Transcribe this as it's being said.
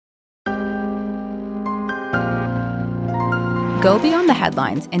Go beyond the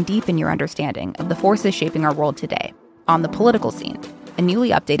headlines and deepen your understanding of the forces shaping our world today on The Political Scene, a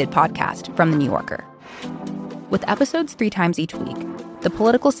newly updated podcast from The New Yorker. With episodes 3 times each week, The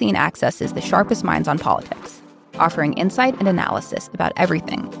Political Scene accesses the sharpest minds on politics, offering insight and analysis about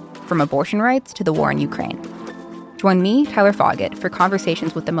everything from abortion rights to the war in Ukraine. Join me, Tyler Foggett, for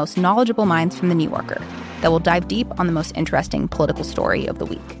conversations with the most knowledgeable minds from The New Yorker that will dive deep on the most interesting political story of the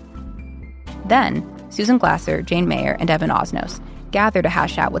week. Then, Susan Glasser, Jane Mayer, and Evan Osnos gather to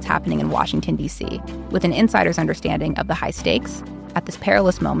hash out what's happening in Washington, D.C., with an insider's understanding of the high stakes at this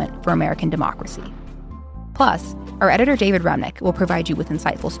perilous moment for American democracy. Plus, our editor David Remnick will provide you with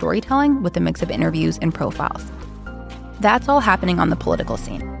insightful storytelling with a mix of interviews and profiles. That's all happening on The Political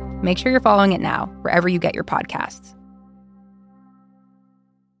Scene. Make sure you're following it now, wherever you get your podcasts.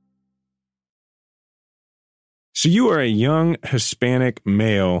 So you are a young Hispanic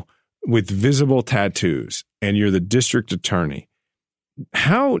male with visible tattoos, and you're the district attorney.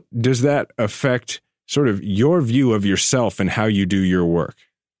 How does that affect sort of your view of yourself and how you do your work?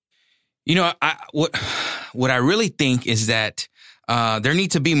 You know, what I really think is that there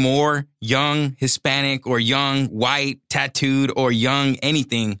need to be more young Hispanic or young white tattooed or young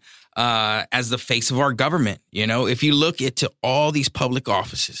anything as the face of our government. You know, if you look into all these public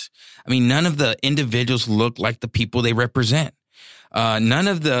offices, I mean, none of the individuals look like the people they represent. None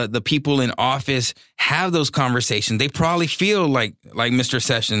of the people in office have those conversations. They probably feel like Mr.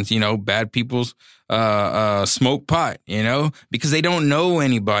 Sessions, you know, bad people's smoke pot, you know, because they don't know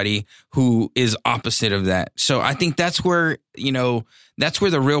anybody who is opposite of that. So I think that's where, you know, that's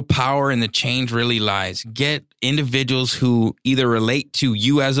where the real power and the change really lies. Get individuals who either relate to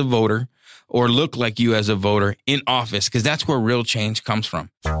you as a voter or look like you as a voter in office, because that's where real change comes from.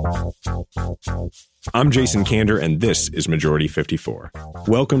 I'm Jason Kander, and this is Majority 54.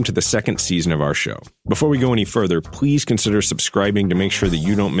 Welcome to the second season of our show. Before we go any further, please consider subscribing to make sure that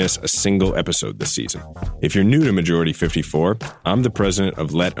you don't miss a single episode this season. If you're new to Majority 54, I'm the president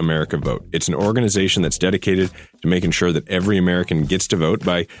of Let America Vote. It's an organization that's dedicated to making sure that every American gets to vote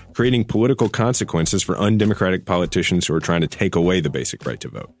by creating political consequences for undemocratic politicians who are trying to take away the basic right to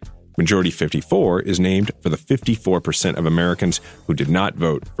vote. Majority 54 is named for the 54% of Americans who did not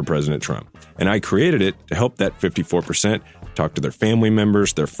vote for President Trump. And I created it to help that 54% talk to their family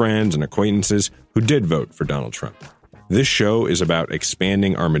members, their friends, and acquaintances who did vote for Donald Trump. This show is about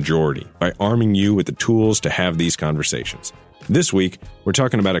expanding our majority by arming you with the tools to have these conversations. This week, we're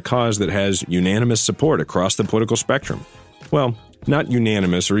talking about a cause that has unanimous support across the political spectrum. Well, not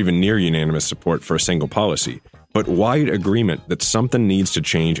unanimous or even near unanimous support for a single policy, but wide agreement that something needs to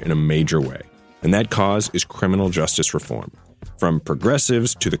change in a major way. And that cause is criminal justice reform. From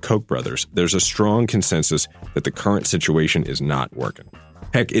progressives to the Koch brothers, there's a strong consensus that the current situation is not working.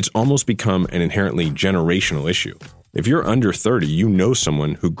 Heck, it's almost become an inherently generational issue. If you're under 30, you know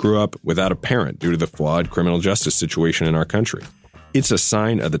someone who grew up without a parent due to the flawed criminal justice situation in our country. It's a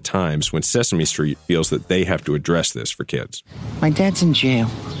sign of the times when Sesame Street feels that they have to address this for kids. My dad's in jail.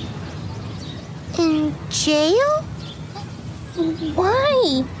 In jail?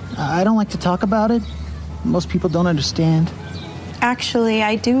 Why? I don't like to talk about it. Most people don't understand. Actually,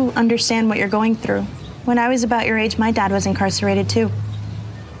 I do understand what you're going through. When I was about your age, my dad was incarcerated too.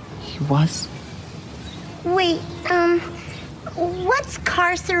 He was? Wait, what's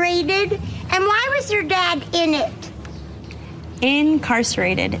carcerated? And why was your dad in it?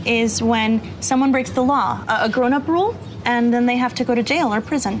 Incarcerated is when someone breaks the law, a grown-up rule, and then they have to go to jail or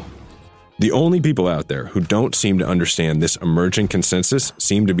prison. The only people out there who don't seem to understand this emerging consensus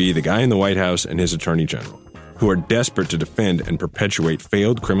seem to be the guy in the White House and his attorney general, who are desperate to defend and perpetuate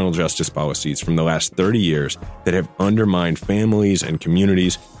failed criminal justice policies from the last 30 years that have undermined families and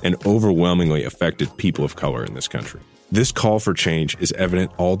communities and overwhelmingly affected people of color in this country. This call for change is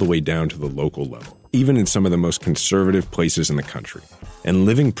evident all the way down to the local level, even in some of the most conservative places in the country. And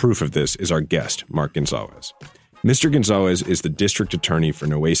living proof of this is our guest, Mark Gonzalez. Mr. Gonzalez is the district attorney for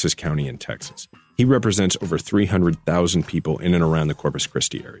Nueces County in Texas. He represents over 300,000 people in and around the Corpus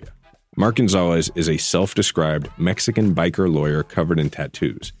Christi area. Mark Gonzalez is a self-described Mexican biker lawyer covered in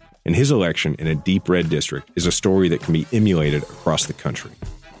tattoos, and his election in a deep red district is a story that can be emulated across the country.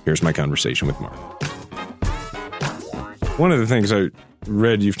 Here's my conversation with Mark. One of the things I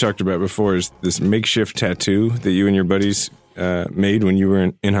read you've talked about before is this makeshift tattoo that you and your buddies made when you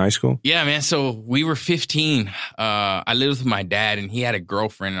were in high school? Yeah, man. So we were 15. I lived with my dad, and he had a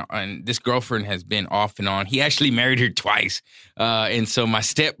girlfriend, and this girlfriend has been off and on. He actually married her twice. And so my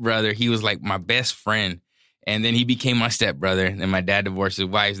stepbrother, he was like my best friend. And then he became my stepbrother. And my dad divorced his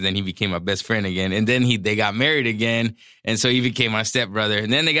wife. And then he became my best friend again. And then they got married again. And so he became my stepbrother.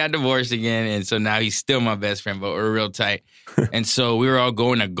 And then they got divorced again. And so now he's still my best friend, but we're real tight. And so we were all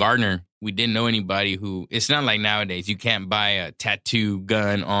going to Gardner. We didn't know anybody who, it's not like nowadays. You can't buy a tattoo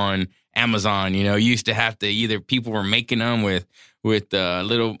gun on Amazon. You used to have to either people were making them with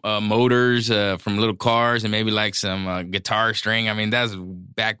little motors from little cars and maybe like some guitar string. I mean, that's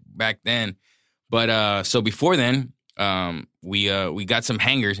back then. But so before then, we got some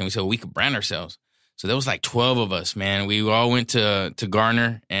hangers and we said we could brand ourselves. So there was like 12 of us, man. We all went to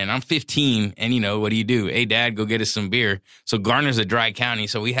Garner, and I'm 15. And what do you do? Hey, Dad, go get us some beer. So Garner's a dry county,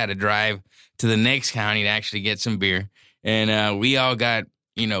 so we had to drive to the next county to actually get some beer. And we all got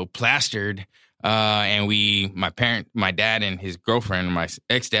plastered. And my dad and his girlfriend, my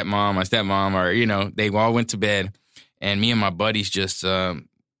ex-stepmom, my stepmom, they all went to bed, and me and my buddies just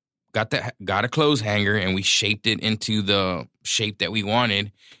got a clothes hanger, and we shaped it into the shape that we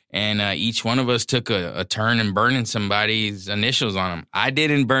wanted. And each one of us took a turn in burning somebody's initials on them. I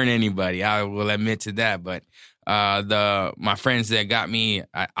didn't burn anybody, I will admit to that. But my friends that got me,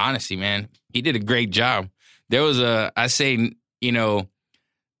 honestly, man, he did a great job. There was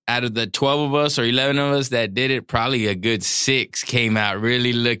out of the 12 of us or 11 of us that did it, probably a good 6 came out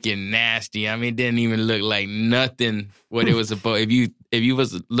really looking nasty. I mean, it didn't even look like nothing what it was supposed. If you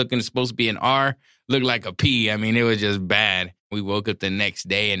was looking supposed to be an R, looked like a P. I mean, it was just bad. We woke up the next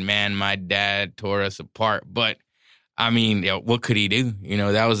day and, man, my dad tore us apart. But, I mean, what could he do?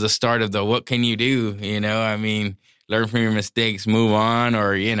 That was the start of the what can you do? I mean, learn from your mistakes, move on,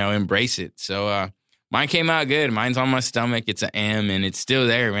 or, embrace it. So mine came out good. Mine's on my stomach. It's an M, and it's still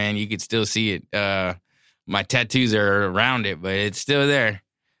there, man. You could still see it. My tattoos are around it, but it's still there.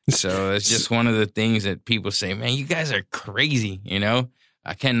 So it's just one of the things that people say, man, you guys are crazy,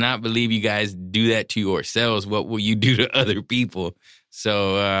 I cannot believe you guys do that to yourselves. What will you do to other people?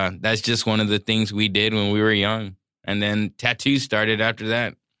 So that's just one of the things we did when we were young. And then tattoos started after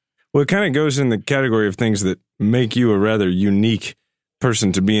that. Well, it kind of goes in the category of things that make you a rather unique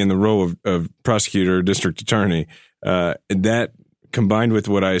person to be in the role of prosecutor or district attorney. That combined with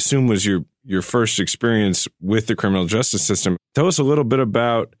what I assume was your first experience with the criminal justice system. Tell us a little bit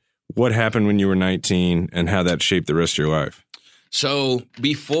about what happened when you were 19 and how that shaped the rest of your life. So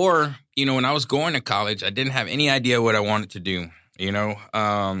before, when I was going to college, I didn't have any idea what I wanted to do.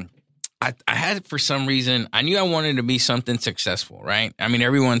 I had, for some reason, I knew I wanted to be something successful, right? I mean,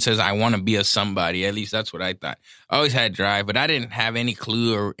 everyone says I want to be a somebody. At least that's what I thought. I always had drive, but I didn't have any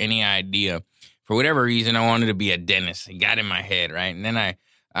clue or any idea. For whatever reason, I wanted to be a dentist. It got in my head, right? And then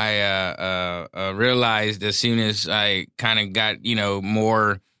I realized as soon as I kind of got,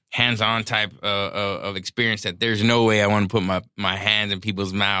 more hands-on type of experience that there's no way I want to put my hands in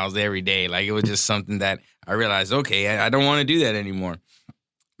people's mouths every day. Like, it was just something that I realized, okay, I don't want to do that anymore.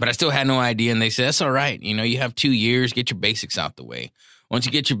 But I still had no idea, and they said, that's all right. You have 2 years, get your basics out the way. Once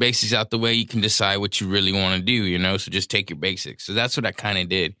you get your basics out the way, you can decide what you really want to do, so just take your basics. So that's what I kind of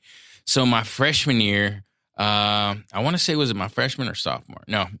did. So my freshman year, I want to say, was it my freshman or sophomore?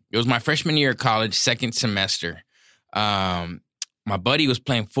 No, it was my freshman year of college, second semester. My buddy was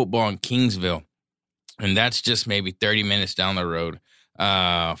playing football in Kingsville, and that's just maybe 30 minutes down the road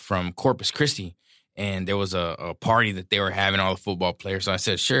from Corpus Christi. And there was a party that they were having, all the football players. So I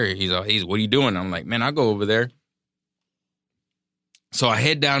said, sure. He's what are you doing? I'm like, man, I'll go over there. So I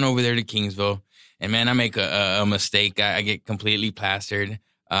head down over there to Kingsville, and, man, I make a mistake. I get completely plastered.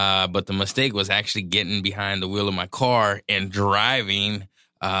 But the mistake was actually getting behind the wheel of my car and driving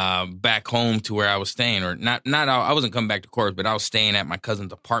back home to where I was staying. Or not I wasn't coming back to Corpus, but I was staying at my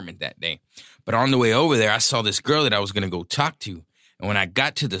cousin's apartment that day. But on the way over there, I saw this girl that I was going to go talk to. And when I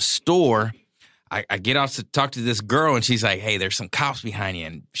got to the store, I get off to talk to this girl, and she's like, hey, there's some cops behind you.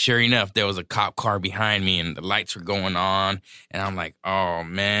 And sure enough, there was a cop car behind me, and the lights were going on. And I'm like, oh,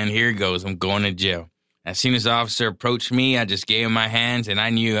 man, here it goes. I'm going to jail. As soon as the officer approached me, I just gave him my hands, and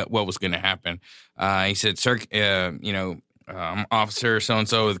I knew what was going to happen. He said, sir, I'm Officer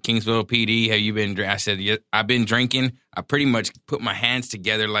so-and-so with Kingsville PD. Have you been drinking? I said, yeah, I've been drinking. I pretty much put my hands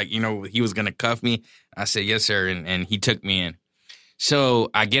together like, he was going to cuff me. I said, yes, sir, and he took me in. So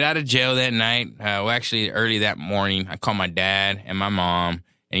I get out of jail that night. Actually, early that morning, I called my dad and my mom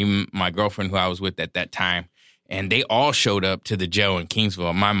and even my girlfriend who I was with at that time. And they all showed up to the jail in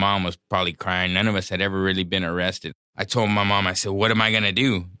Kingsville. My mom was probably crying. None of us had ever really been arrested. I told my mom, I said, what am I going to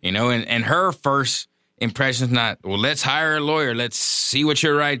do? And her first impression is not, well, let's hire a lawyer. Let's see what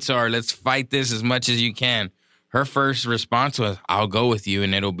your rights are. Let's fight this as much as you can. Her first response was, I'll go with you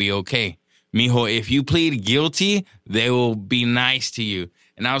and it'll be okay. Mijo, if you plead guilty, they will be nice to you.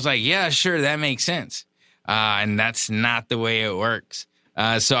 And I was like, yeah, sure, that makes sense. And that's not the way it works.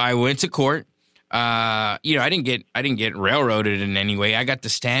 So I went to court. I didn't get railroaded in any way. I got the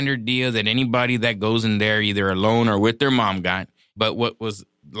standard deal that anybody that goes in there either alone or with their mom got. But what was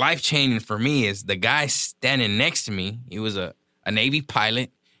life-changing for me is the guy standing next to me. He was a Navy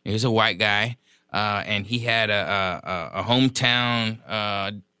pilot. He was a white guy, and he had a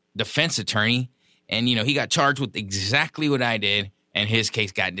hometown defense attorney. And, he got charged with exactly what I did, and his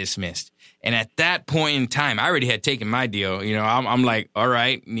case got dismissed. And at that point in time, I already had taken my deal. I'm like, all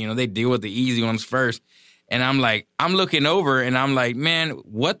right, they deal with the easy ones first. And I'm like, I'm looking over, and I'm like, man,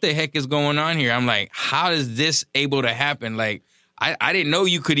 what the heck is going on here? I'm like, how is this able to happen? Like, I didn't know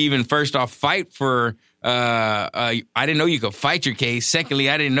you could even, first off, fight for I didn't know you could fight your case. Secondly,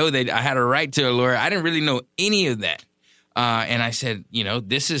 I didn't know that I had a right to a lawyer. I didn't really know any of that. And I said,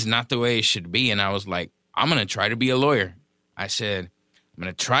 this is not the way it should be. And I was like, I'm going to try to be a lawyer. I said, I'm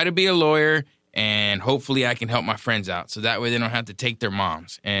going to try to be a lawyer, and hopefully I can help my friends out so that way they don't have to take their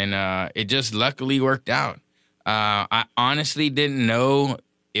moms. And it just luckily worked out. I honestly didn't know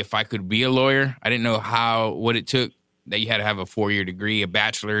if I could be a lawyer. I didn't know what it took, that you had to have a 4-year degree, a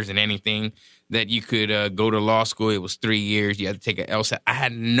bachelor's and anything, that you could go to law school. It was 3 years. You had to take an LSAT. I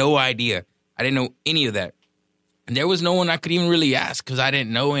had no idea. I didn't know any of that. And there was no one I could even really ask because I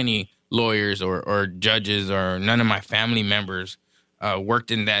didn't know any lawyers or judges, or none of my family members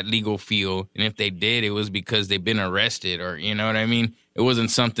worked in that legal field. And if they did, it was because they've been arrested, or, you know what I mean? It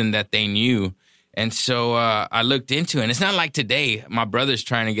wasn't something that they knew. And so I looked into it. And it's not like today. My brother's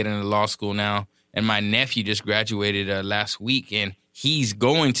trying to get into law school now, and my nephew just graduated last week, and he's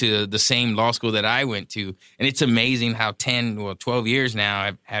going to the same law school that I went to. And it's amazing how 12 years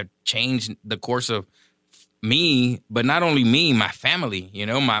now have changed the course of me, but not only me, my family.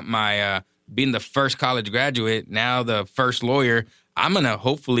 My being the first college graduate, now the first lawyer, I'm going to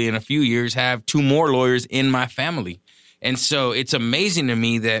hopefully in a few years have 2 more lawyers in my family. And so it's amazing to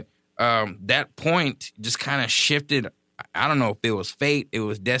me that that point just kind of shifted. I don't know if it was fate, it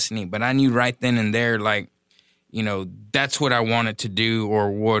was destiny, but I knew right then and there, like, that's what I wanted to do, or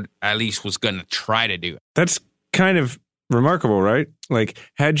what at least was going to try to do. That's kind of remarkable, right? Like,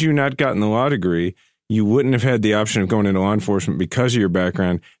 had you not gotten the law degree, you wouldn't have had the option of going into law enforcement because of your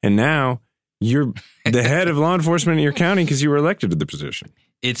background. And now you're the head of law enforcement in your county because you were elected to the position.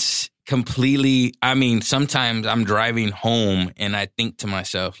 It's completely, sometimes I'm driving home and I think to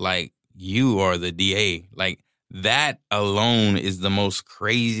myself, like, you are the DA. Like, that alone is the most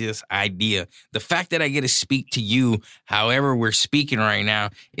craziest idea. The fact that I get to speak to you however we're speaking right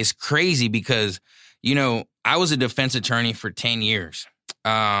now is crazy because, I was a defense attorney for 10 years.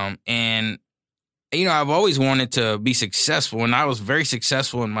 And I've always wanted to be successful, and I was very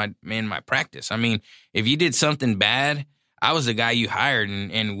successful in my practice. If you did something bad, I was the guy you hired,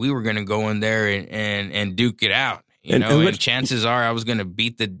 and we were going to go in there and duke it out. And chances are I was going to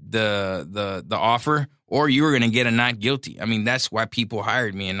beat the offer, or you were going to get a not guilty. That's why people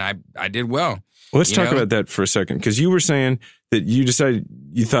hired me, and I did well. Let's talk about that for a second, because you were saying that you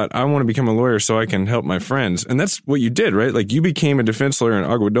thought, I want to become a lawyer so I can help my friends. And that's what you did, right? Like, you became a defense lawyer in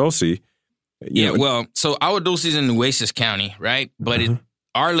Agua Dulce. So Agua Dulce is in Nueces County, right? But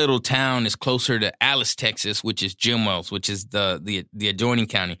our little town is closer to Alice, Texas, which is Jim Wells, which is the adjoining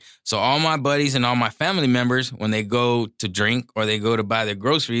county. So all my buddies and all my family members, when they go to drink or they go to buy their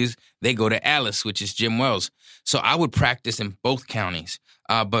groceries, they go to Alice, which is Jim Wells. So I would practice in both counties.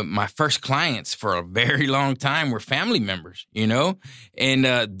 But my first clients for a very long time were family members, and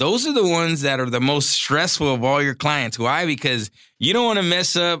those are the ones that are the most stressful of all your clients. Why? Because you don't want to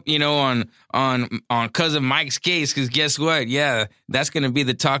mess up, on Cousin Mike's case, because guess what? Yeah, that's going to be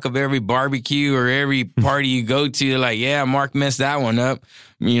the talk of every barbecue or every party you go to. Like, yeah, Mark messed that one up.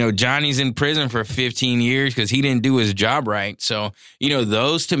 Johnny's in prison for 15 years because he didn't do his job right. So,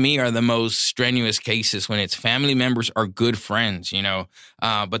 those to me are the most strenuous cases when it's family members or good friends,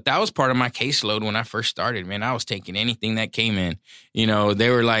 But that was part of my caseload when I first started, man. I was taking anything that came in. They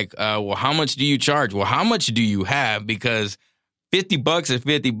were like, well, how much do you charge? Well, how much do you have? Because $50 is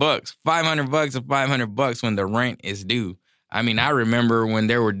 $50, $500 is $500 when the rent is due. I remember when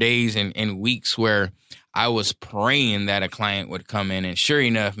there were days and weeks where I was praying that a client would come in, and sure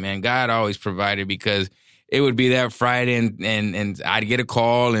enough, man, God always provided, because it would be that Friday and I'd get a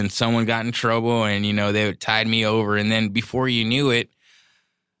call and someone got in trouble, and, they would tide me over. And then before you knew it,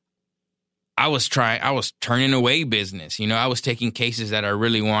 I was turning away business. I was taking cases that I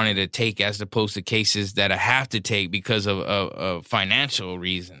really wanted to take as opposed to cases that I have to take because of financial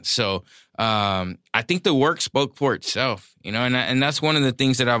reasons. So I think the work spoke for itself, and that's one of the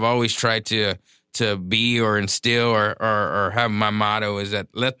things that I've always tried to be or instill or have my motto is that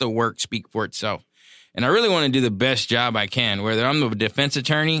let the work speak for itself. And I really want to do the best job I can. Whether I'm the defense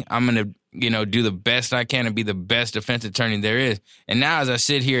attorney, I'm going to, do the best I can and be the best defense attorney there is. And now as I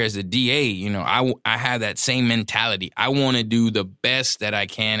sit here as a DA, I have that same mentality. I want to do the best that I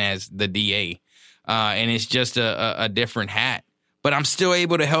can as the DA. And it's just a different hat. But I'm still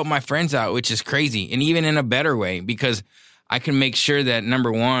able to help my friends out, which is crazy. And even in a better way, because I can make sure that,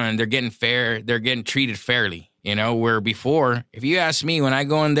 number one, they're getting treated fairly. Where before, if you ask me, when I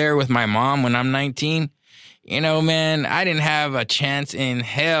go in there with my mom when I'm 19, man, I didn't have a chance in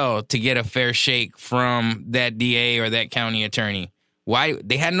hell to get a fair shake from that DA or that county attorney. Why?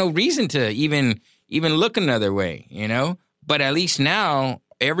 They had no reason to even look another way, But at least now,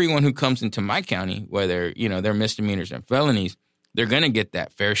 everyone who comes into my county, whether, they're misdemeanors and felonies, they're going to get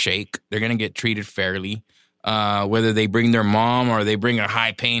that fair shake. They're going to get treated fairly, whether they bring their mom or they bring a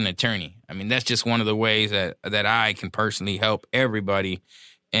high-paying attorney. I mean, that's just one of the ways that I can personally help everybody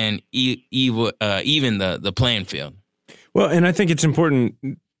and even the playing field. Well, and I think it's important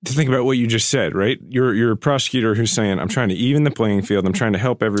to think about what you just said, right? You're a prosecutor who's saying, I'm trying to even the playing field. I'm trying to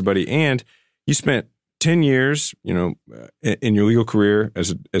help everybody. And you spent 10 years, in your legal career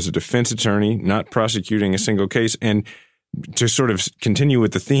as a defense attorney, not prosecuting a single case. And to sort of continue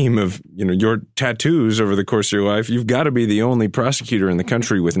with the theme of, your tattoos over the course of your life, you've got to be the only prosecutor in the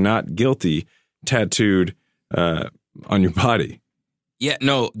country with not guilty tattooed on your body. Yeah,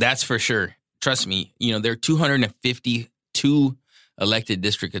 no, that's for sure. Trust me. There are 252 elected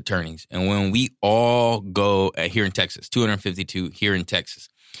district attorneys. And when we all go here in Texas, 252 here in Texas,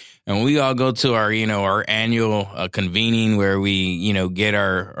 and we all go to our, our annual convening where we, get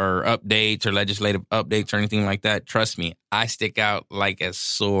our updates or legislative updates or anything like that. Trust me, I stick out like a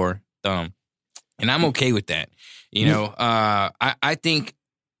sore thumb. And I'm okay with that. I think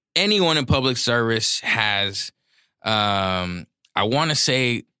anyone in public service has, I want to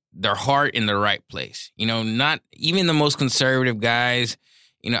say, their heart in the right place. Not even the most conservative guys.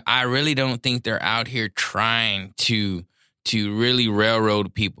 I really don't think they're out here trying to really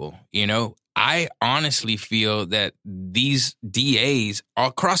railroad people. I honestly feel that these DAs all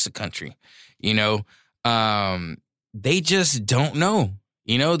across the country, they just don't know.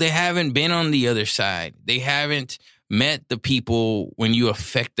 They haven't been on the other side. They haven't met the people when you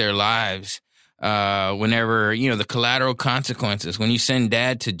affect their lives. Whenever, the collateral consequences, when you send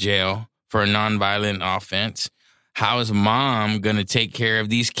dad to jail for a nonviolent offense, how is mom going to take care of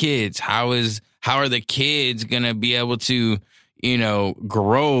these kids? How are the kids going to be able to,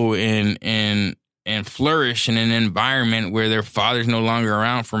 grow and flourish in an environment where their father's no longer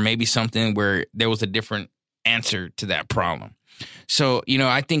around for maybe something where there was a different answer to that problem? So,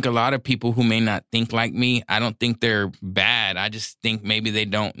 I think a lot of people who may not think like me, I don't think they're bad. I just think maybe they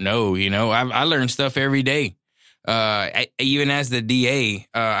don't know, I learn stuff every day. Even as the DA,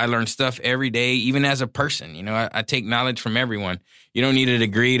 I learn stuff every day, even as a person. I take knowledge from everyone. You don't need a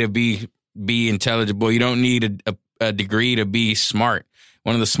degree to be intelligible. You don't need a degree to be smart.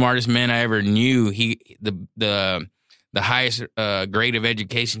 One of the smartest men I ever knew, the highest grade of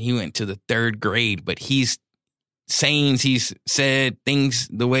education, he went to the 3rd grade, but he's said things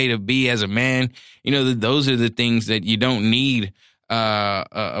the way to be as a man. Those are the things that you don't need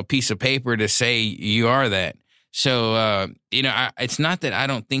a piece of paper to say you are that. So, it's not that I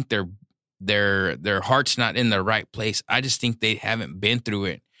don't think their heart's not in the right place. I just think they haven't been through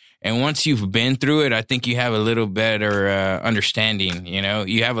it. And once you've been through it, I think you have a little better understanding.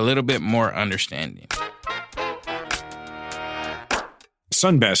 You have a little bit more understanding.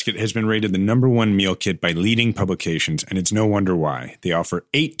 Sunbasket has been rated the #1 meal kit by leading publications, and it's no wonder why. They offer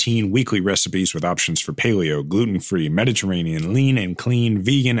 18 weekly recipes with options for paleo, gluten-free, Mediterranean, lean and clean,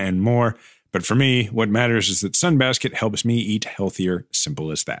 vegan, and more. But for me, what matters is that Sunbasket helps me eat healthier.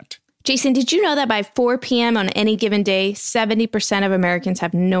 Simple as that. Jason, did you know that by 4 p.m. on any given day, 70% of Americans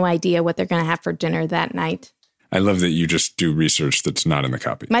have no idea what they're going to have for dinner that night? I love that you just do research that's not in the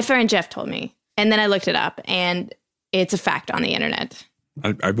copy. My friend Jeff told me, and then I looked it up, and it's a fact on the internet.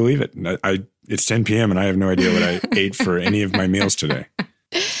 I believe it. It's 10 p.m. and I have no idea what I ate for any of my meals today.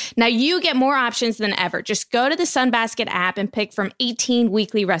 Now you get more options than ever. Just go to the Sunbasket app and pick from 18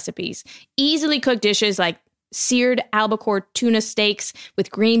 weekly recipes. Easily cooked dishes like seared albacore tuna steaks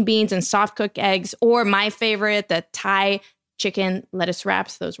with green beans and soft cooked eggs, or my favorite, the Thai chicken lettuce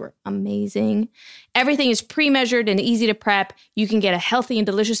wraps. Those were amazing. Everything is pre-measured and easy to prep. You can get a healthy and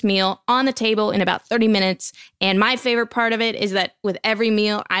delicious meal on the table in about 30 minutes. And my favorite part of it is that with every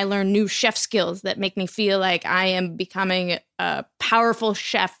meal, I learn new chef skills that make me feel like I am becoming a powerful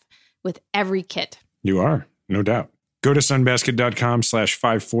chef with every kit. You are, no doubt. Go to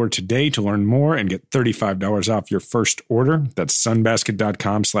sunbasket.com/54 today to learn more and get $35 off your first order. That's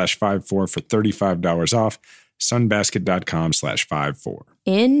sunbasket.com/54 for $35 off. Sunbasket.com/54.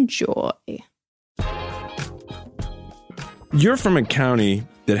 Enjoy. You're from a county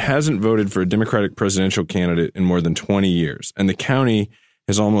that hasn't voted for a Democratic presidential candidate in more than 20 years, and the county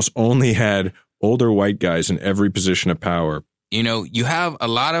has almost only had older white guys in every position of power. You know, you have a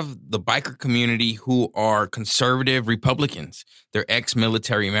lot of the biker community who are conservative Republicans. They're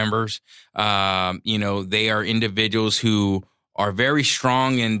ex-military members. They are individuals who are very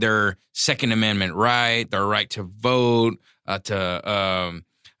strong in their Second Amendment right, their right to vote, but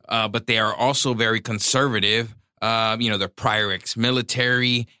they are also very conservative. They're prior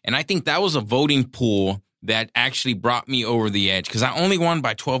ex-military. And I think that was a voting pool that actually brought me over the edge because I only won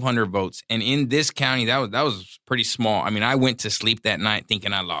by 1,200 votes. And in this county, that was pretty small. I mean, I went to sleep that night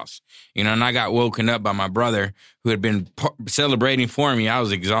thinking I lost, and I got woken up by my brother who had been celebrating for me. I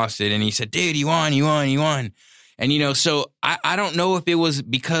was exhausted. And he said, dude, you won. And, so I don't know if it was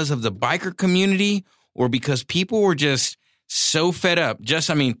because of the biker community or because people were just so fed up.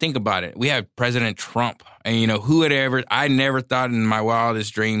 Think about it. We have President Trump and, I never thought in my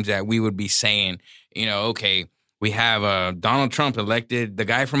wildest dreams that we would be saying, okay, we have Donald Trump elected. The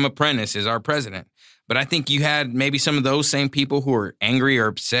guy from Apprentice is our president. But I think you had maybe some of those same people who were angry or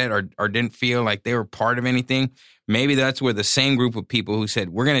upset or didn't feel like they were part of anything. Maybe that's where the same group of people who said,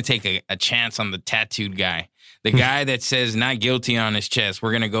 we're going to take a chance on the tattooed guy, the guy that says not guilty on his chest.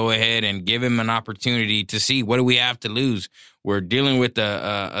 We're going to go ahead and give him an opportunity to see what do we have to lose. We're dealing with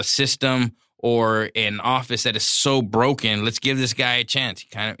a system or an office that is so broken. Let's give this guy a chance.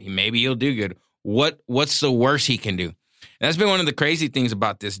 Maybe he'll do good. What's the worst he can do? And that's been one of the crazy things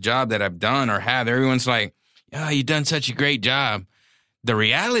about this job that I've done or have. Everyone's like, oh, you've done such a great job. The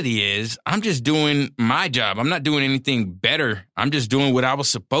reality is I'm just doing my job. I'm not doing anything better. I'm just doing what I was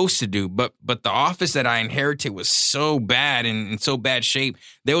supposed to do. But the office that I inherited was so bad and in so bad shape,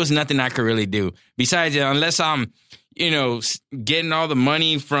 there was nothing I could really do. Besides, unless I'm, getting all the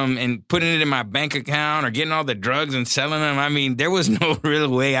money from and putting it in my bank account or getting all the drugs and selling them. I mean, there was no real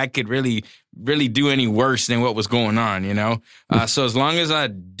way I could really do any worse than what was going on, So as long as I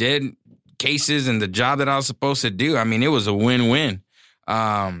did cases and the job that I was supposed to do, I mean, it was a win-win.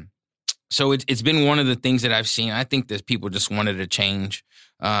 So it's been one of the things that I've seen. I think that people just wanted to change.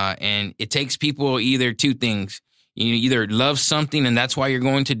 And it takes people either two things. You either love something and that's why you're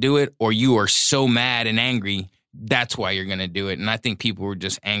going to do it, or you are so mad and angry, that's why you're going to do it. And I think people were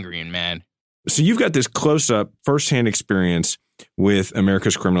just angry and mad. So you've got this close-up, firsthand experience with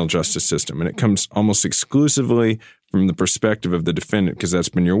America's criminal justice system, and it comes almost exclusively from the perspective of the defendant because that's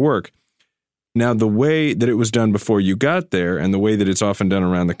been your work. Now, the way that it was done before you got there and the way that it's often done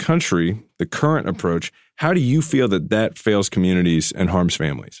around the country, the current approach, how do you feel that fails communities and harms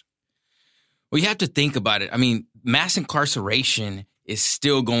families? Well, you have to think about it. I mean, mass incarceration is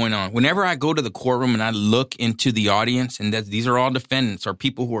still going on. Whenever I go to the courtroom and I look into the audience, and these are all defendants or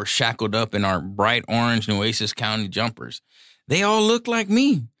people who are shackled up in our bright orange Nueces County jumpers, they all look like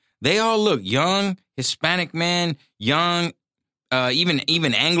me. They all look young, Hispanic men, young,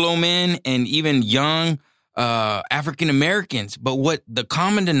 even Anglo men, and even young African Americans. But what the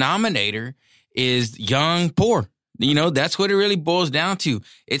common denominator is young, poor. That's what it really boils down to.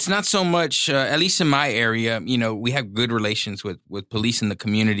 It's not so much, at least in my area, we have good relations with police in the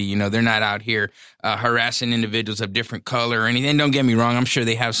community. They're not out here harassing individuals of different color or anything. Don't get me wrong. I'm sure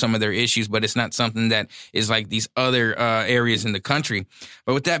they have some of their issues, but it's not something that is like these other areas in the country.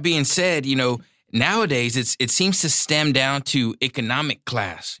 But with that being said, nowadays it seems to stem down to economic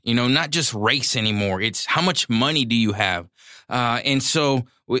class, not just race anymore. It's how much money do you have? And so,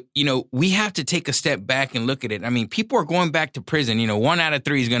 we have to take a step back and look at it. I mean, people are going back to prison. 1 out of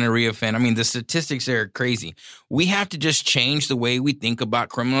 3 is going to reoffend. I mean, the statistics are crazy. We have to just change the way we think about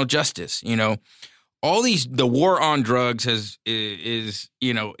criminal justice. The war on drugs is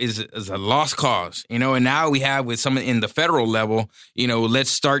a lost cause, and now we have with some in the federal level,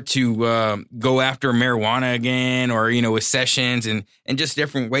 let's start to go after marijuana again, or, with Sessions and just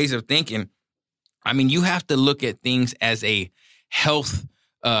different ways of thinking. I mean, you have to look at things as a health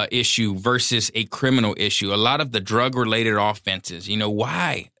issue versus a criminal issue. A lot of the drug-related offenses,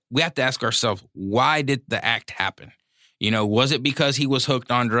 why? We have to ask ourselves, why did the act happen? Was it because he was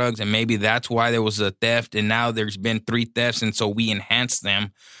hooked on drugs and maybe that's why there was a theft and now there's been 3 thefts and so we enhanced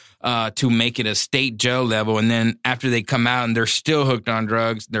them to make it a state jail level, and then after they come out and they're still hooked on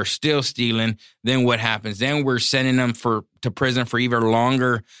drugs, they're still stealing, then what happens? Then we're sending them to prison for even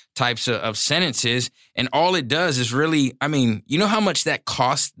longer types of sentences, and all it does is really, I mean, you know how much that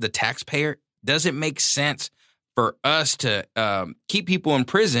costs the taxpayer? Does it make sense for us to keep people in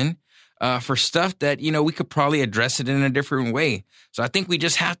prison for stuff that, we could probably address it in a different way. So I think we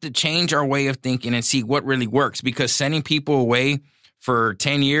just have to change our way of thinking and see what really works, because sending people away for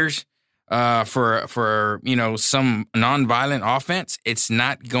 10 years for some nonviolent offense, it's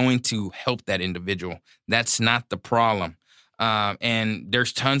not going to help that individual. That's not the problem. And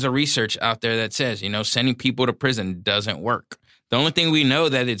there's tons of research out there that says, sending people to prison doesn't work. The only thing we know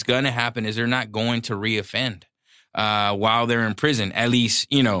that it's going to happen is they're not going to reoffend while they're in prison. At least,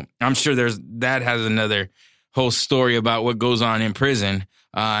 I'm sure that has another whole story about what goes on in prison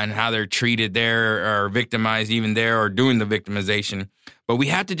and how they're treated there or victimized even there or doing the victimization. But we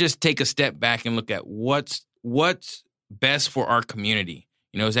have to just take a step back and look at what's best for our community.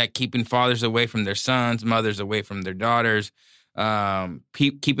 Is that keeping fathers away from their sons, mothers away from their daughters,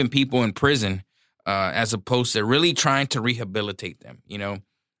 keeping people in prison as opposed to really trying to rehabilitate them?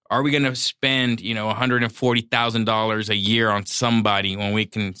 Are we going to spend, $140,000 a year on somebody when we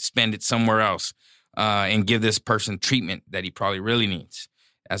can spend it somewhere else and give this person treatment that he probably really needs,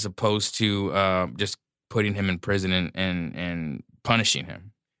 as opposed to just putting him in prison and punishing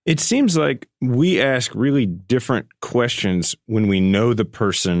him? It seems like we ask really different questions when we know the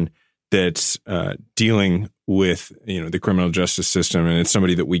person that's dealing with, the criminal justice system, and it's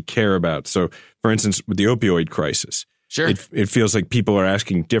somebody that we care about. So, for instance, with the opioid crisis, sure, it feels like people are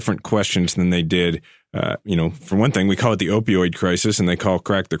asking different questions than they did. For one thing, we call it the opioid crisis, and they call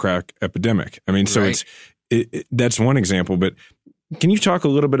crack the crack epidemic. I mean, so right. That's one example. But can you talk a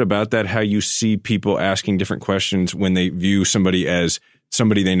little bit about that? How you see people asking different questions when they view somebody as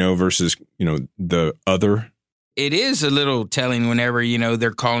somebody they know versus, the other? It is a little telling whenever,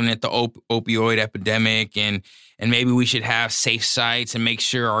 they're calling it the opioid epidemic, and maybe we should have safe sites and make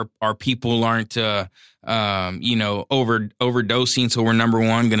sure our people aren't, overdosing. So we're, number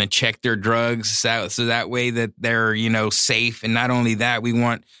one, going to check their drugs so that way that they're, safe. And not only that, we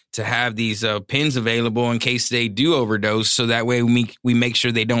want to have these pins available in case they do overdose. So that way we make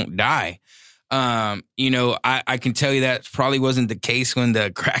sure they don't die. I can tell you that probably wasn't the case when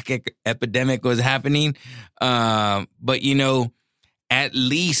the crack epidemic was happening. But at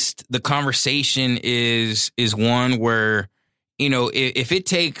least the conversation is one where, if it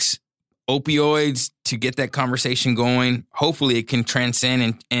takes opioids to get that conversation going, hopefully it can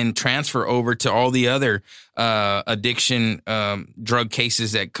transcend and transfer over to all the other addiction drug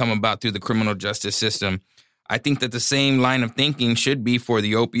cases that come about through the criminal justice system. I think that the same line of thinking should be for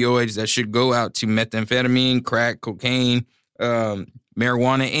the opioids, that should go out to methamphetamine, crack, cocaine,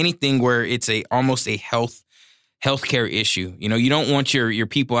 marijuana, anything where it's almost a healthcare issue. You don't want your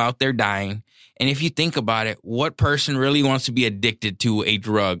people out there dying. And if you think about it, what person really wants to be addicted to a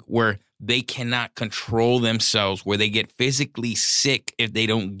drug where they cannot control themselves, where they get physically sick if they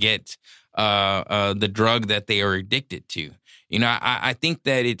don't get the drug that they are addicted to? I think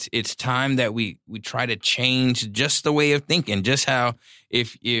that it's time that we try to change just the way of thinking, just how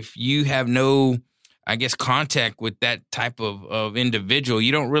if you have no, I guess, contact with that type of individual,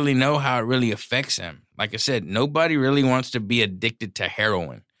 you don't really know how it really affects them. Like I said, nobody really wants to be addicted to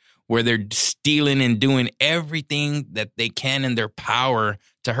heroin, where they're stealing and doing everything that they can in their power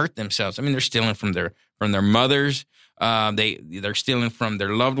to hurt themselves. I mean, they're stealing from their mothers. They're stealing from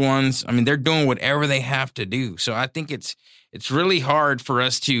their loved ones. I mean, they're doing whatever they have to do. So I think it's really hard for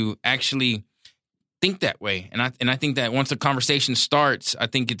us to actually think that way. And I think that once the conversation starts, I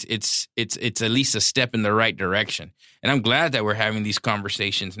think it's at least a step in the right direction. And I'm glad that we're having these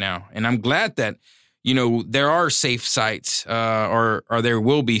conversations now. And I'm glad that, there are safe sites, or there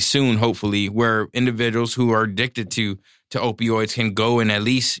will be soon, hopefully, where individuals who are addicted to opioids can go and at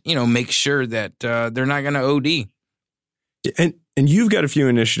least, make sure that they're not going to OD. And you've got a few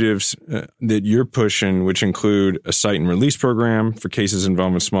initiatives that you're pushing, which include a cite and release program for cases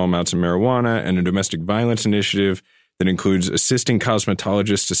involving small amounts of marijuana, and a domestic violence initiative that includes assisting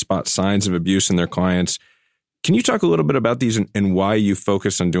cosmetologists to spot signs of abuse in their clients. Can you talk a little bit about these and why you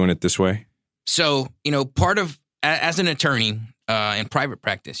focus on doing it this way? So, part of, as an attorney in private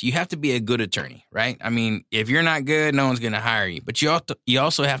practice, you have to be a good attorney, right? I mean, if you're not good, no one's going to hire you. But you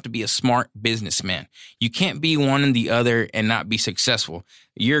also have to be a smart businessman. You can't be one and the other and not be successful.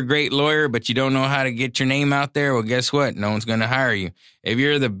 You're a great lawyer, but you don't know how to get your name out there. Well, guess what? No one's going to hire you. If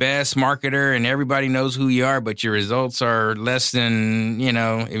you're the best marketer and everybody knows who you are, but your results are less than,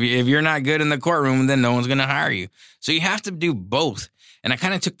 if you're not good in the courtroom, then no one's going to hire you. So you have to do both. And I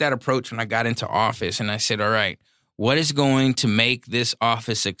kind of took that approach when I got into office, and I said, all right, what is going to make this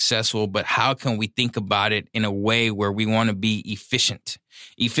office successful, but how can we think about it in a way where we want to be efficient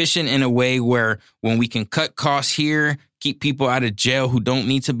in a way where when we can cut costs here, keep people out of jail who don't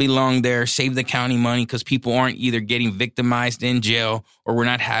need to belong there, save the county money because people aren't either getting victimized in jail or we're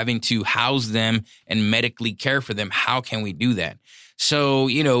not having to house them and medically care for them. How can we do that? So,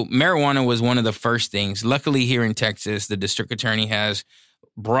 marijuana was one of the first things. Luckily here in Texas, the district attorney has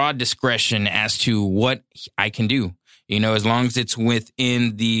broad discretion as to what I can do, as long as it's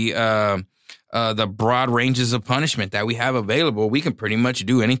within the broad ranges of punishment that we have available, we can pretty much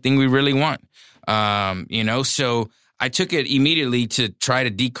do anything we really want. So I took it immediately to try to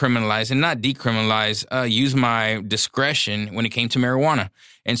decriminalize and not decriminalize, use my discretion when it came to marijuana.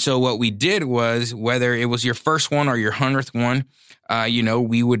 And so what we did was, whether it was your first one or your 100th one,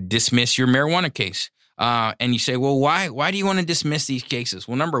 we would dismiss your marijuana case. And you say, well, why do you want to dismiss these cases?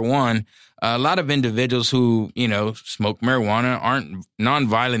 Well, number one, a lot of individuals who, smoke marijuana aren't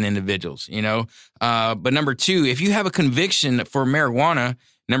nonviolent individuals, but number two, if you have a conviction for marijuana,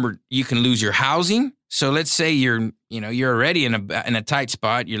 you can lose your housing. So let's say you're already in a tight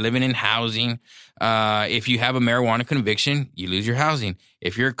spot. You're living in housing. If you have a marijuana conviction, you lose your housing.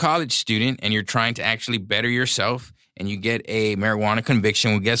 If you're a college student and you're trying to actually better yourself, and you get a marijuana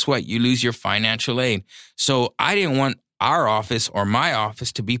conviction, well, guess what? You lose your financial aid. So I didn't want our office or my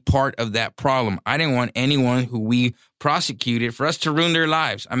office to be part of that problem. I didn't want anyone who we prosecuted for us to ruin their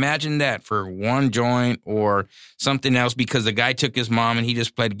lives. Imagine that, for one joint or something else, because the guy took his mom and he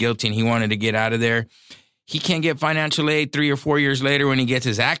just pled guilty and he wanted to get out of there. He can't get financial aid 3 or 4 years later when he gets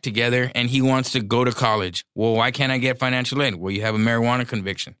his act together and he wants to go to college. Well, why can't I get financial aid? Well, you have a marijuana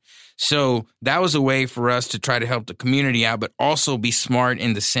conviction. So that was a way for us to try to help the community out, but also be smart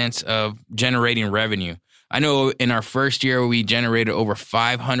in the sense of generating revenue. I know in our first year, we generated over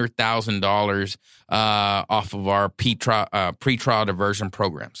 $500,000 off of our pretrial diversion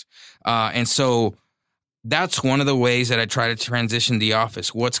programs. And so that's one of the ways that I try to transition the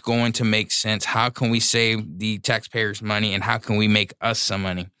office. What's going to make sense? How can we save the taxpayers' money, and how can we make us some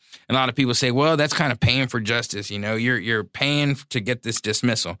money? And a lot of people say, well, that's kind of paying for justice. You're paying to get this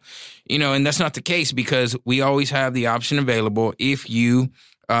dismissal, and that's not the case, because we always have the option available. If you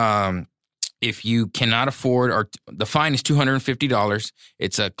cannot afford, or the fine is $250.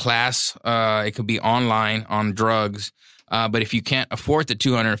 It's a class. It could be online on drugs. But if you can't afford the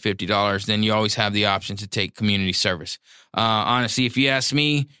 $250, then you always have the option to take community service. Honestly, if you ask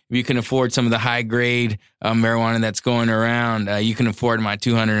me, if you can afford some of the high grade marijuana that's going around, you can afford my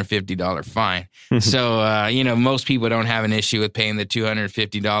 $250 fine. So, most people don't have an issue with paying the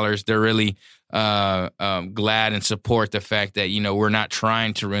 $250. They're really glad and support the fact that, we're not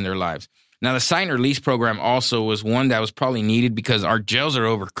trying to ruin their lives. Now, the cite and release program also was one that was probably needed because our jails are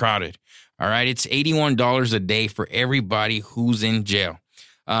overcrowded. All right. It's $81 a day for everybody who's in jail.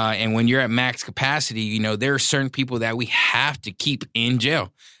 And when you're at max capacity, there are certain people that we have to keep in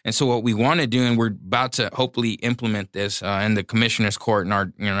jail. And so what we want to do, and we're about to hopefully implement this, and the commissioner's court and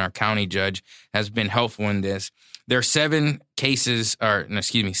our county judge has been helpful in this. There are 7 violations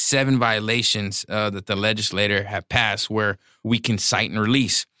that the legislator have passed where we can cite and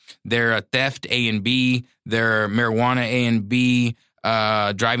release. They're a theft A and B. They're marijuana A and B.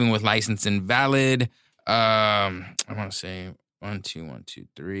 Driving with license invalid. I want to say 1, 2,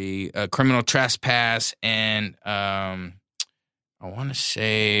 3. Criminal trespass, and I want to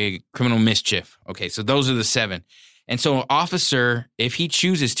say criminal mischief. Okay, so those are the 7. And so an officer, if he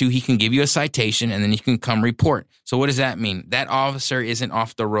chooses to, he can give you a citation and then you can come report. So what does that mean? That officer isn't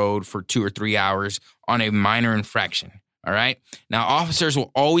off the road for 2 or 3 hours on a minor infraction. All right. Now, officers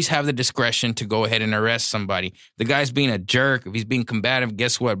will always have the discretion to go ahead and arrest somebody. The guy's being a jerk. If he's being combative,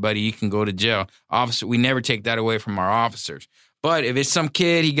 guess what, buddy? You can go to jail. Officer, we never take that away from our officers. But if it's some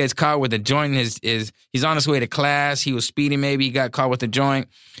kid, he gets caught with a joint, he's on his way to class, he was speeding, maybe he got caught with a joint,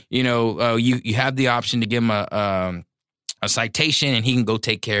 you have the option to give him a citation, and he can go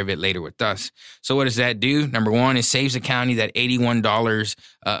take care of it later with us. So what does that do? Number one, it saves the county that $81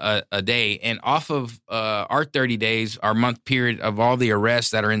 a day. And off of our 30 days, our month period of all the arrests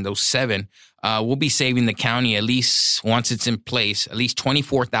that are in those 7, we'll be saving the county, at least once it's in place, at least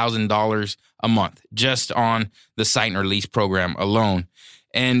 $24,000 a month just on the cite and release program alone.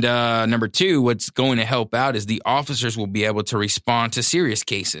 And number 2, what's going to help out is the officers will be able to respond to serious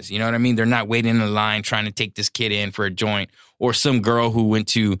cases. You know what I mean? They're not waiting in the line trying to take this kid in for a joint or some girl who went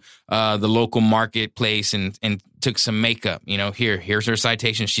to the local marketplace and took some makeup. Here's her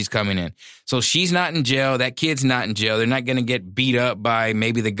citation. She's coming in. So she's not in jail. That kid's not in jail. They're not going to get beat up by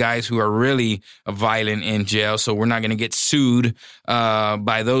maybe the guys who are really violent in jail. So we're not going to get sued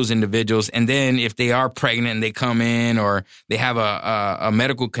by those individuals. And then if they are pregnant and they come in or they have a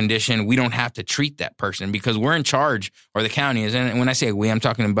medical condition, we don't have to treat that person because we're in charge, or the county is. And when I say we, I'm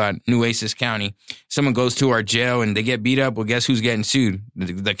talking about Nueces County. Someone goes to our jail and they get beat up. Well, guess who's getting sued?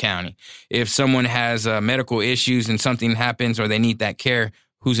 The county. If someone has medical issues and something happens or they need that care,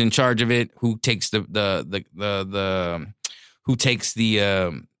 who's in charge of it? Who takes has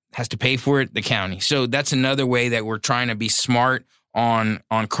to pay for it? The county. So that's another way that we're trying to be smart on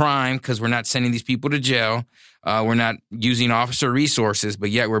crime, because we're not sending these people to jail. We're not using officer resources, but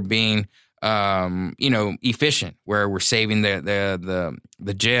yet we're being efficient, where we're saving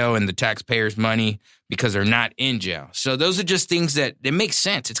the jail and the taxpayers' money because they're not in jail. So those are just things that make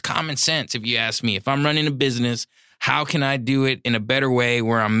sense. It's common sense. If you ask me, if I'm running a business, how can I do it in a better way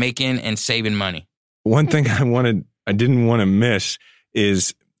where I'm making and saving money? One thing I didn't want to miss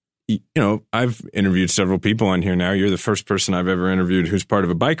is, I've interviewed several people on here now. You're the first person I've ever interviewed who's part of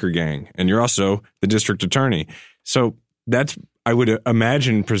a biker gang, and you're also the district attorney. So that's, I would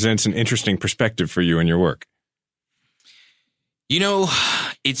imagine, presents an interesting perspective for you in your work.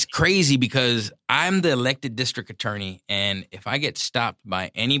 It's crazy because I'm the elected district attorney, and if I get stopped by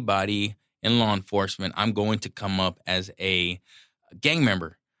anybody in law enforcement, I'm going to come up as a gang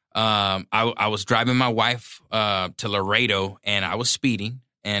member. I was driving my wife to Laredo, and I was speeding,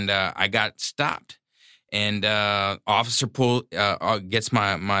 and I got stopped. And officer gets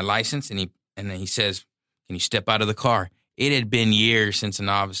my license, and then he says, "Can you step out of the car?" It had been years since an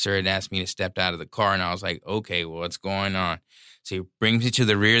officer had asked me to step out of the car, and I was like, okay, well, what's going on? So he brings me to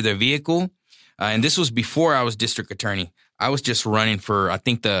the rear of the vehicle, and this was before I was district attorney. I was just running for, I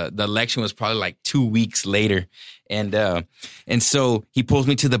think the election was probably like 2 weeks later, and so he pulls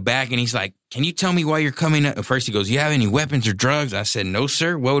me to the back, and he's like, "Can you tell me why you're coming up?" At first he goes, "You have any weapons or drugs?" I said, "No,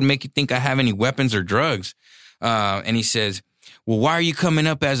 sir. What would make you think I have any weapons or drugs?" And he says, "Well, why are you coming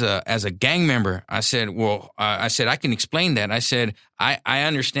up as a gang member?" I said, I can explain that. I said, I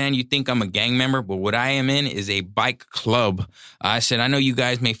understand you think I'm a gang member, but what I am in is a bike club. I said, I know you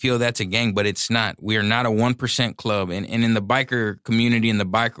guys may feel that's a gang, but it's not. We are not a 1% club. And in the biker community, in the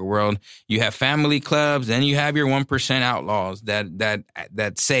biker world, you have family clubs, and you have your 1% outlaws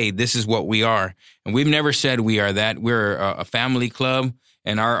that say this is what we are. And we've never said we are that. We're a family club,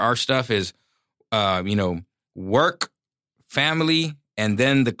 and our stuff is, work, family, and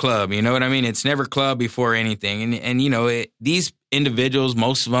then the club. You know what I mean? It's never club before anything. And these individuals,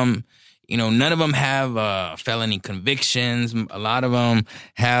 most of them, none of them have felony convictions. A lot of them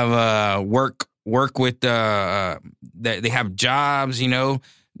have work with they have jobs.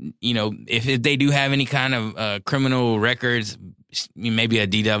 If they do have any kind of criminal records, maybe a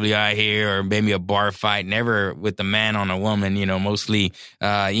DWI here or maybe a bar fight, never with a man on a woman. Mostly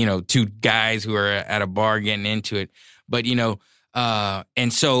two guys who are at a bar getting into it. But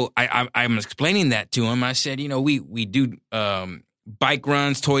and so I'm explaining that to him. I said, we do bike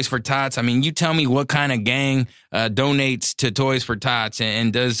runs, Toys for Tots. I mean, you tell me what kind of gang donates to Toys for Tots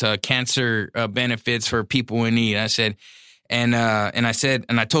and does cancer benefits for people in need. I said, and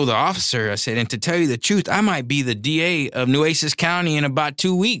I told the officer, I said, and to tell you the truth, I might be the DA of Nueces County in about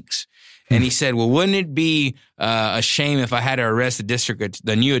 2 weeks. And he said, well, wouldn't it be a shame if I had to arrest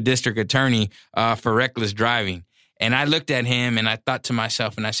the new district attorney for reckless driving? And I looked at him and I thought to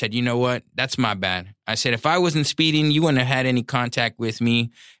myself, and I said, you know what? That's my bad. I said, if I wasn't speeding, you wouldn't have had any contact with me.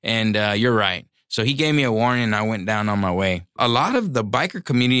 And you're right. So he gave me a warning and I went down on my way. A lot of the biker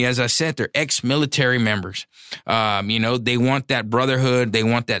community, as I said, they're ex-military members. They want that brotherhood. They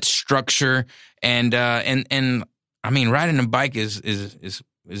want that structure. And I mean, riding a bike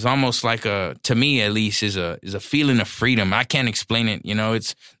is almost like to me at least, is a feeling of freedom. I can't explain it.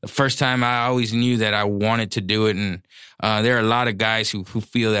 It's the first time I always knew that I wanted to do it. And there are a lot of guys who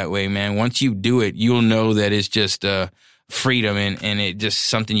feel that way, man. Once you do it, you'll know that it's just freedom and it just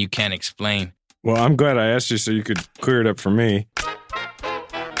something you can't explain. Well, I'm glad I asked you so you could clear it up for me.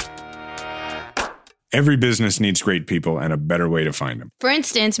 Every business needs great people and a better way to find them. For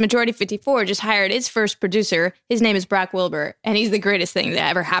instance, Majority 54 just hired its first producer. His name is Brock Wilbur, and he's the greatest thing that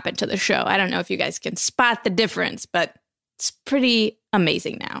ever happened to the show. I don't know if you guys can spot the difference, but it's pretty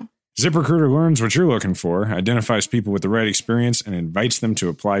amazing now. ZipRecruiter learns what you're looking for, identifies people with the right experience, and invites them to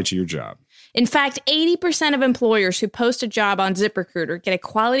apply to your job. In fact, 80% of employers who post a job on ZipRecruiter get a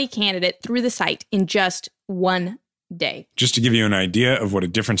quality candidate through the site in just 1 day. Just to give you an idea of what a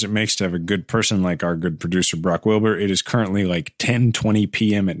difference it makes to have a good person like our good producer, Brock Wilbur, it is currently like 10:20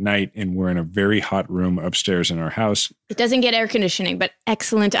 p.m. at night, and we're in a very hot room upstairs in our house. It doesn't get air conditioning, but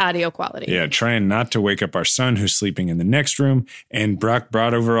excellent audio quality. Yeah, trying not to wake up our son who's sleeping in the next room, and Brock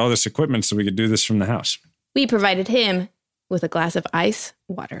brought over all this equipment so we could do this from the house. We provided him with a glass of ice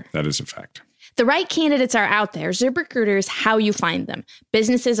water. That is a fact. The right candidates are out there. ZipRecruiter is how you find them.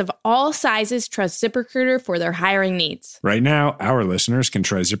 Businesses of all sizes trust ZipRecruiter for their hiring needs. Right now, our listeners can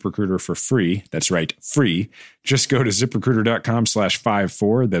try ZipRecruiter for free. That's right, free. Just go to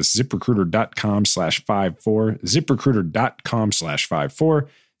ZipRecruiter.com/54. That's ZipRecruiter.com/54. ZipRecruiter.com/54.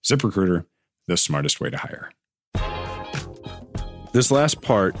 ZipRecruiter, the smartest way to hire. This last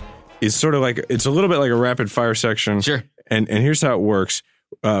part is sort of like, it's a little bit like a rapid fire section. Sure. And here's how it works.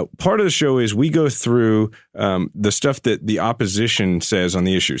 Part of the show is we go through the stuff that the opposition says on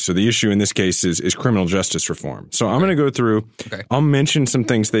the issue. So the issue in this case is criminal justice reform. So I'm going to go through, I'll mention some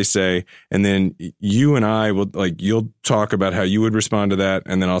things they say, and then you and I will, you'll talk about how you would respond to that,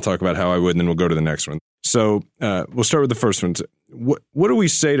 and then I'll talk about how I would, and then we'll go to the next one. So we'll start with the first one. What do we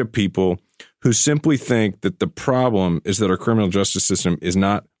say to people who simply think that the problem is that our criminal justice system is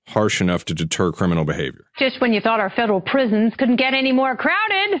not harsh enough to deter criminal behavior? Just when you thought our federal prisons couldn't get any more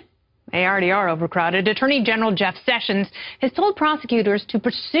crowded, they already are overcrowded. Attorney General Jeff Sessions has told prosecutors to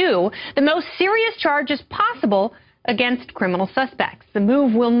pursue the most serious charges possible against criminal suspects. The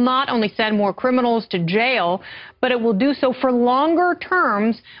move will not only send more criminals to jail, but it will do so for longer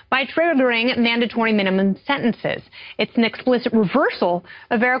terms by triggering mandatory minimum sentences. It's an explicit reversal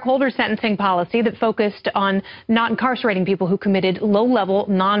of Eric Holder's sentencing policy that focused on not incarcerating people who committed low-level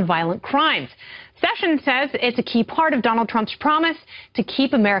nonviolent crimes. Sessions says it's a key part of Donald Trump's promise to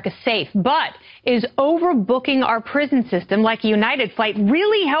keep America safe. But is overbooking our prison system like a United flight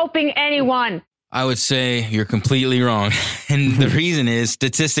really helping anyone? I would say you're completely wrong. And the reason is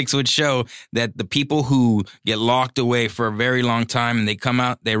statistics would show that the people who get locked away for a very long time and they come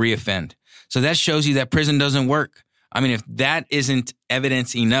out, they reoffend. So that shows you that prison doesn't work. I mean, if that isn't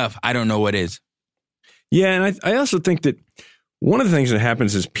evidence enough, I don't know what is. Yeah, and I also think that one of the things that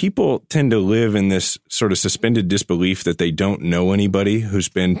happens is people tend to live in this sort of suspended disbelief that they don't know anybody who's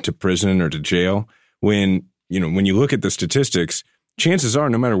been to prison or to jail. When you look at the statistics, chances are,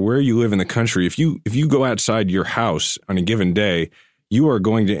 no matter where you live in the country, if you go outside your house on a given day, you are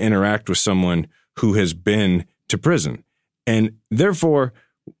going to interact with someone who has been to prison. And therefore,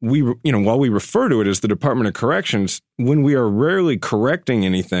 while we refer to it as the Department of Corrections, when we are rarely correcting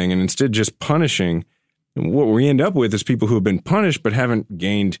anything and instead just punishing, what we end up with is people who have been punished but haven't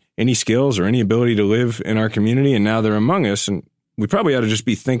gained any skills or any ability to live in our community, and now they're among us. And we probably ought to just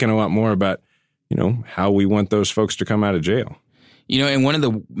be thinking a lot more about, how we want those folks to come out of jail. And one of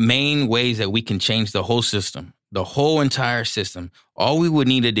the main ways that we can change the whole system, the whole entire system, all we would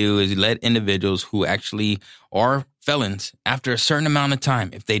need to do is let individuals who actually are felons, after a certain amount of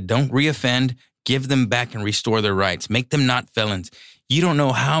time, if they don't reoffend, give them back and restore their rights. Make them not felons. You don't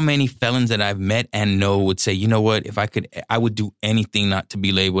know how many felons that I've met and know would say, you know what, if I could, I would do anything not to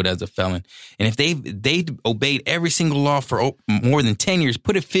be labeled as a felon. And if they obeyed every single law for more than 10 years,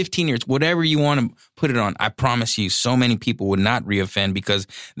 put it 15 years, whatever you want to put it on, I promise you so many people would not reoffend because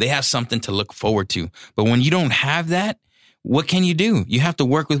they have something to look forward to. But when you don't have that, what can you do? You have to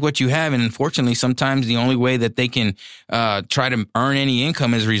work with what you have. And unfortunately, sometimes the only way that they can try to earn any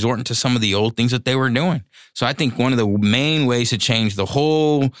income is resorting to some of the old things that they were doing. So I think one of the main ways to change the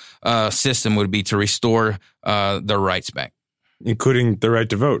whole system would be to restore their rights back. Including the right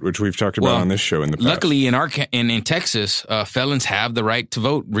to vote, which we've talked about on this show in the past. Luckily, in Texas, felons have the right to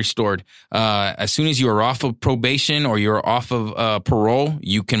vote restored. As soon as you are off of probation or you're off of parole,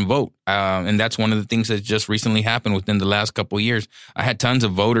 you can vote. And that's one of the things that just recently happened within the last couple of years. I had tons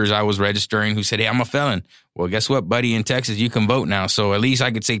of voters I was registering who said, hey, I'm a felon. Well, guess what, buddy? In Texas, you can vote now. So at least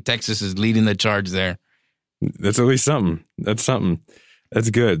I could say Texas is leading the charge there. That's at least something. That's something.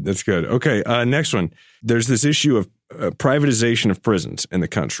 That's good. That's good. Okay, next one. There's this issue of privatization of prisons in the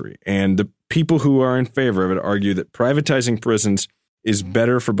country. And the people who are in favor of it argue that privatizing prisons is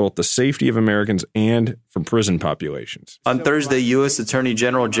better for both the safety of Americans and for prison populations. On Thursday, U.S. Attorney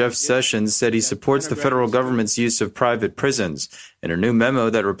General Jeff Sessions said he supports the federal government's use of private prisons. In a new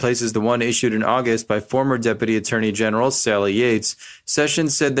memo that replaces the one issued in August by former Deputy Attorney General Sally Yates,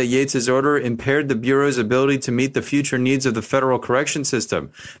 Sessions said that Yates's order impaired the Bureau's ability to meet the future needs of the federal correction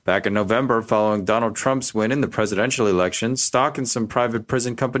system. Back in November, following Donald Trump's win in the presidential election, stock in some private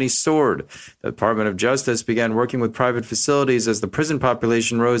prison companies soared. The Department of Justice began working with private facilities as the prison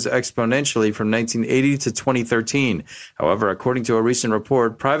population rose exponentially from 1980 to 2013. However, according to a recent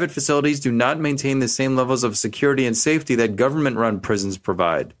report, private facilities do not maintain the same levels of security and safety that government-run prisons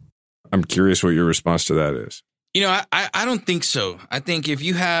provide. I'm curious what your response to that is. You know, I don't think so. I think if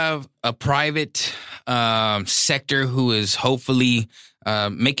you have a private sector who is hopefully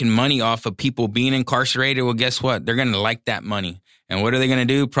making money off of people being incarcerated, well, guess what? They're going to like that money. And what are they going to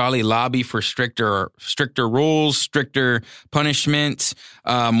do? Probably lobby for stricter rules, stricter punishments,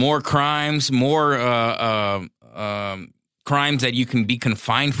 more crimes, more crimes that you can be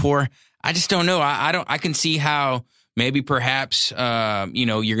confined for. I just don't know. I can see how maybe perhaps, you're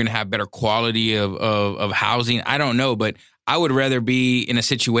going to have better quality of housing. I don't know, but I would rather be in a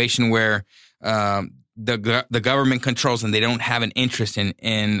situation where the government controls and they don't have an interest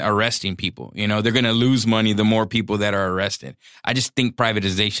in arresting people. You know, they're going to lose money the more people that are arrested. I just think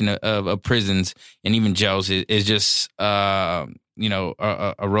privatization of prisons and even jails is just, a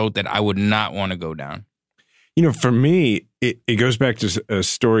road that I would not want to go down. You know, for me, it goes back to a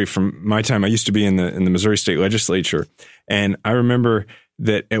story from my time. I used to be in the Missouri State Legislature, and I remember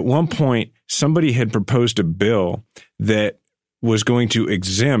that at one point somebody had proposed a bill that was going to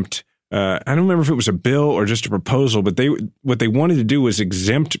exempt. I don't remember if it was a bill or just a proposal, but what they wanted to do was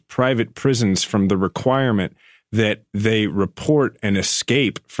exempt private prisons from the requirement that they report an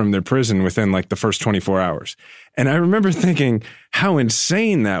escape from their prison within like the first 24 hours. And I remember thinking how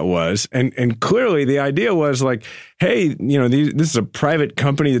insane that was. And clearly the idea was like, hey, this is a private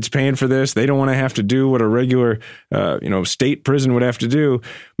company that's paying for this. They don't want to have to do what a regular, state prison would have to do.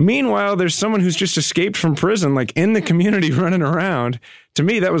 Meanwhile, there's someone who's just escaped from prison, like in the community running around. To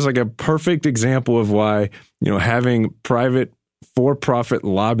me, that was like a perfect example of why, having private for-profit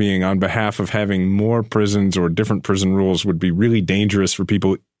lobbying on behalf of having more prisons or different prison rules would be really dangerous for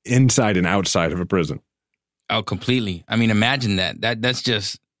people inside and outside of a prison. Oh, completely. I mean, imagine that. That's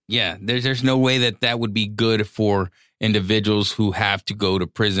just, there's no way that would be good for individuals who have to go to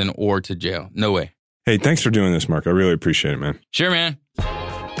prison or to jail. No way. Hey, thanks for doing this, Mark. I really appreciate it, man. Sure, man.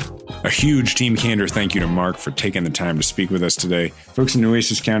 A huge Team Candor thank you to Mark for taking the time to speak with us today. Folks in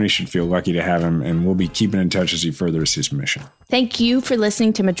Nueces County should feel lucky to have him, and we'll be keeping in touch as he furthers his mission. Thank you for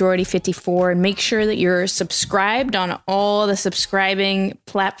listening to Majority 54, and make sure that you're subscribed on all the subscribing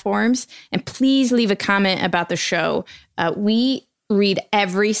platforms, and please leave a comment about the show. We read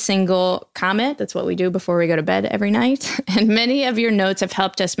every single comment. That's what we do before we go to bed every night. And many of your notes have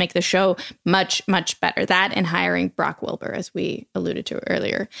helped us make the show much, much better. That and hiring Brock Wilbur, as we alluded to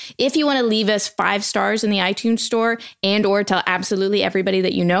earlier. If you want to leave us 5 stars in the iTunes store and or tell absolutely everybody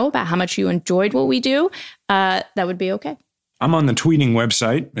that you know about how much you enjoyed what we do, that would be okay. I'm on the tweeting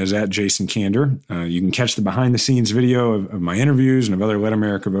website as @JasonCandor. You can catch the behind the scenes video of my interviews and of other Let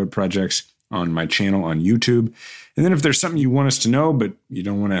America Vote projects on my channel on YouTube. And then if there's something you want us to know, but you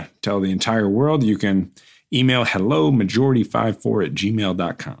don't want to tell the entire world, you can email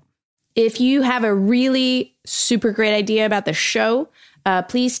hellomajority54@gmail.com. If you have a really super great idea about the show,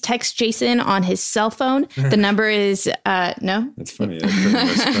 please text Jason on his cell phone. The number is, no? That's funny.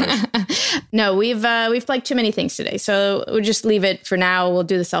 No, we've played too many things today. So we'll just leave it for now. We'll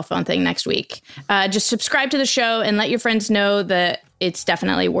do the cell phone thing next week. Just subscribe to the show and let your friends know that it's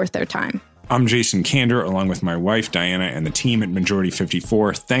definitely worth their time. I'm Jason Candor, along with my wife, Diana, and the team at Majority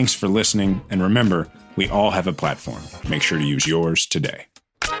 54. Thanks for listening. And remember, we all have a platform. Make sure to use yours today.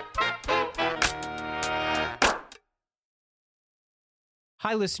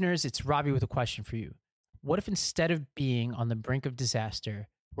 Hi, listeners. It's Robbie with a question for you. What if instead of being on the brink of disaster,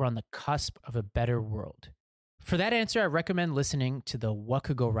 we're on the cusp of a better world? For that answer, I recommend listening to the What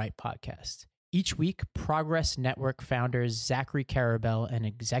Could Go Right podcast. Each week, Progress Network founders Zachary Karabell and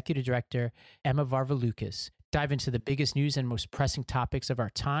Executive Director Emma Varvaloucas dive into the biggest news and most pressing topics of our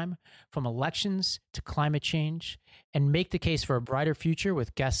time, from elections to climate change, and make the case for a brighter future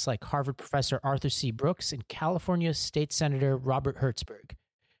with guests like Harvard professor Arthur C. Brooks and California State Senator Robert Hertzberg.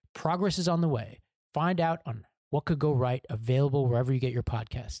 Progress is on the way. Find out on What Could Go Right, available wherever you get your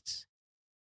podcasts.